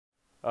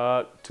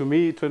To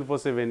me,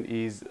 24/7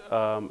 is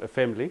a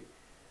family.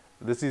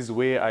 This is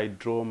where I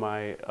draw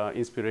my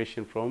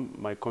inspiration from,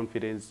 my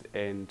confidence,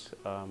 and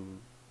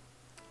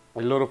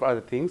a lot of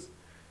other things.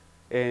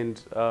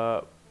 And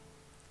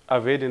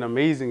I've had an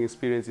amazing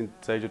experience in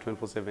Saijo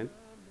 24/7,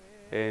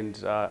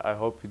 and I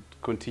hope it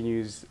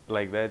continues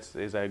like that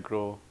as I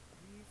grow.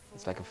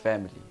 It's like a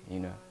family, you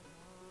know.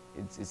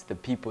 It's the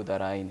people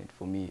that are in it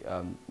for me.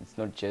 It's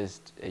not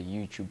just a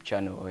YouTube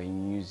channel or a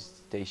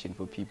news station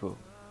for people.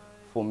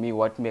 For me,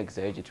 what makes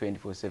Zayoja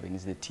 24/7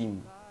 is the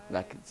team.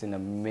 Like, it's an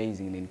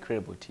amazing and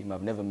incredible team.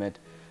 I've never met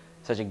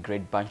such a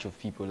great bunch of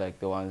people like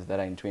the ones that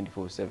are in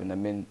 24/7. I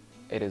mean,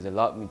 it has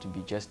allowed me to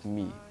be just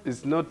me.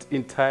 It's not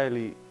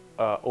entirely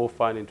all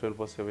fun in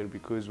 24/7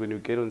 because when you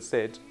get on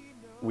set,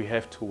 we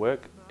have to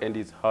work, and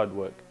it's hard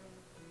work.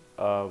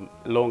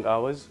 Long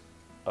hours,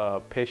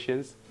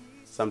 patience,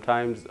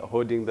 sometimes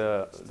holding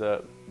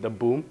the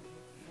boom.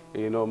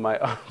 You know, my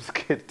arms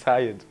get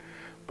tired,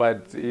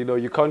 but you know,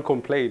 you can't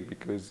complain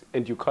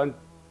and you can't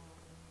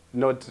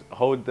not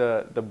hold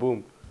the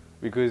boom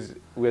because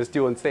we're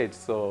still on set.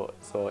 So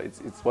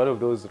it's one of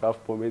those rough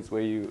moments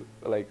where you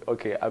like,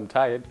 okay, I'm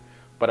tired,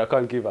 but I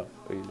can't give up,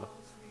 you know.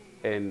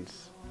 And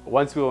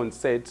once we're on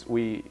set,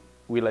 we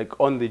like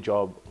on the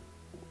job.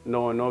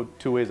 No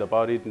two ways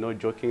about it. No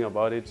joking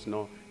about it.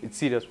 No, it's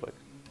serious work.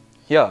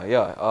 Yeah.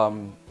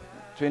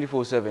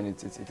 24/7.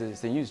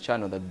 It's a news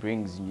channel that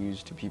brings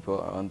news to people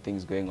on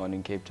things going on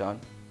in Cape Town.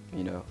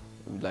 You know,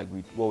 like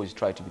we always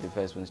try to be the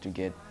first ones to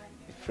get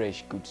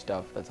fresh, good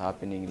stuff that's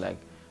happening. Like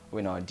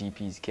when our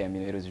DPs came,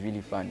 you know, it was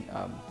really fun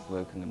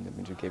working them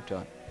into Cape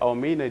Town. Our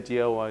main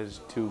idea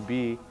was to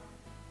be,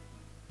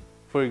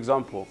 for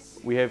example,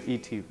 we have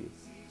ETV,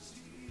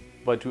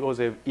 but we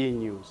also have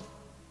E-News.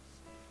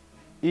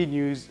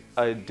 E-News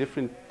are a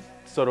different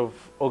sort of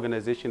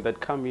organization that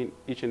come in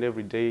each and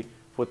every day.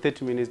 For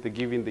 30 minutes, they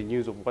give in the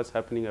news of what's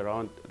happening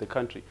around the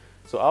country.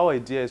 So our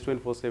idea as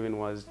 24/7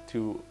 was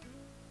to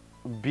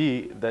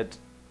be that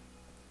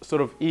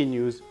sort of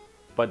E-News,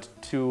 but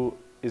to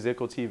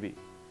Izeko TV.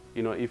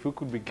 You know, if we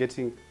could be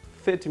getting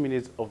 30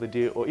 minutes of the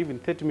day or even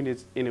 30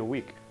 minutes in a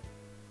week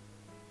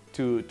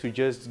to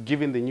just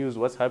give in the news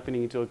what's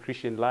happening into our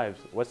Christian lives,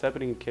 what's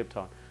happening in Cape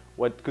Town,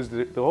 because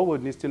the whole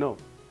world needs to know,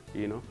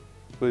 you know.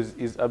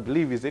 Because I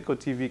believe Izeko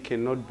TV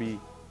cannot be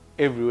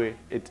everywhere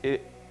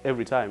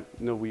every time.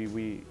 You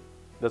know,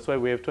 that's why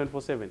we have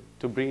 24/7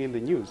 to bring in the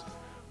news.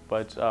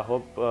 But I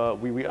hope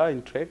we are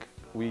in track.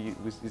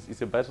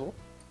 It's a battle.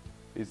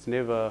 It's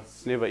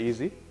never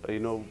easy, you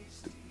know,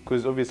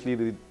 because obviously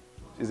the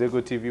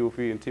Izeko TV will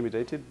feel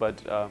intimidated,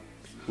 but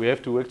we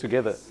have to work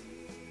together.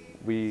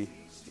 We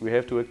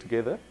have to work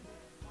together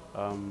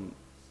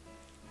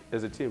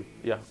as a team.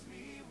 Yeah.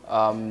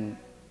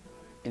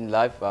 In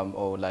life,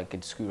 or like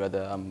at school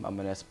rather, I'm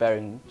an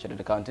aspiring chartered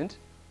accountant.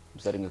 I'm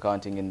studying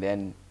accounting, and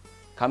then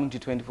coming to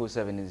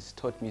 24/7 has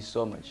taught me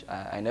so much.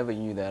 I never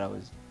knew that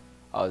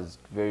I was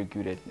very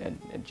good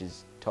at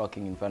just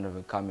talking in front of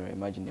a camera.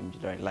 Imagine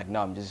like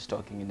now I'm just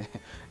talking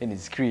in a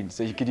screen.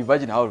 So you could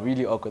imagine how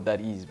really awkward that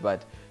is.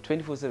 But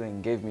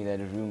 24/7 gave me that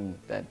room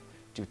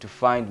to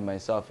find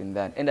myself in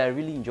that, and I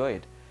really enjoy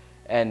it.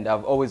 And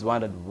I've always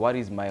wondered, what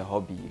is my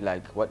hobby?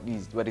 Like, what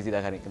is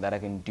it that I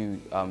can do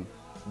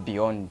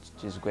beyond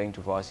just going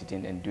to varsity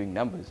and doing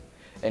numbers?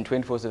 And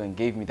 24/7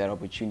 gave me that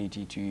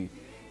opportunity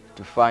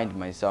to find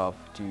myself,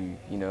 to,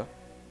 you know,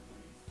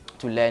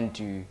 to learn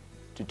to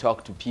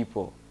talk to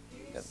people.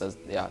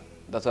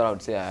 That's what I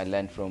would say I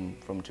learned from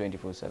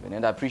 24/7,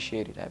 and I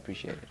appreciate it.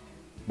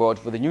 But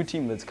for the new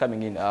team that's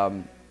coming in,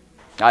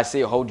 I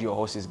say hold your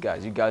horses,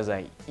 guys. You guys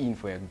are in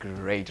for a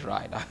great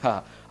ride.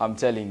 I'm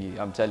telling you,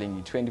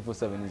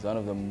 24/7 is one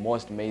of the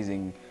most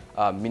amazing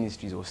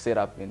ministries or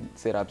setups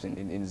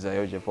in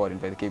Zayoja Forward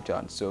in Cape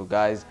Town. So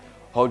guys,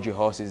 hold your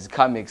horses,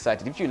 come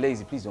excited. If you're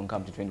lazy, please don't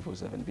come to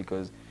 24/7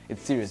 because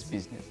it's serious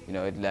business. You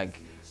know,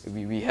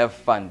 we have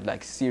fun,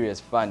 like serious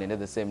fun, and at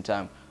the same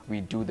time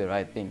we do the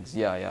right things.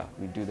 Yeah,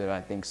 we do the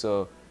right things.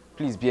 So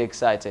please be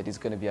excited. It's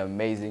going to be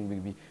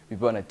amazing. We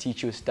want to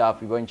teach you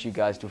stuff. We want you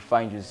guys to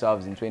find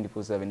yourselves in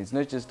 24/7. It's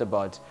not just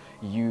about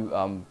you,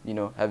 you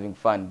know, having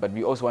fun, but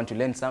we also want to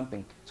learn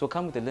something. So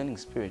come with a learning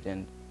spirit,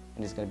 and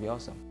it's going to be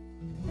awesome.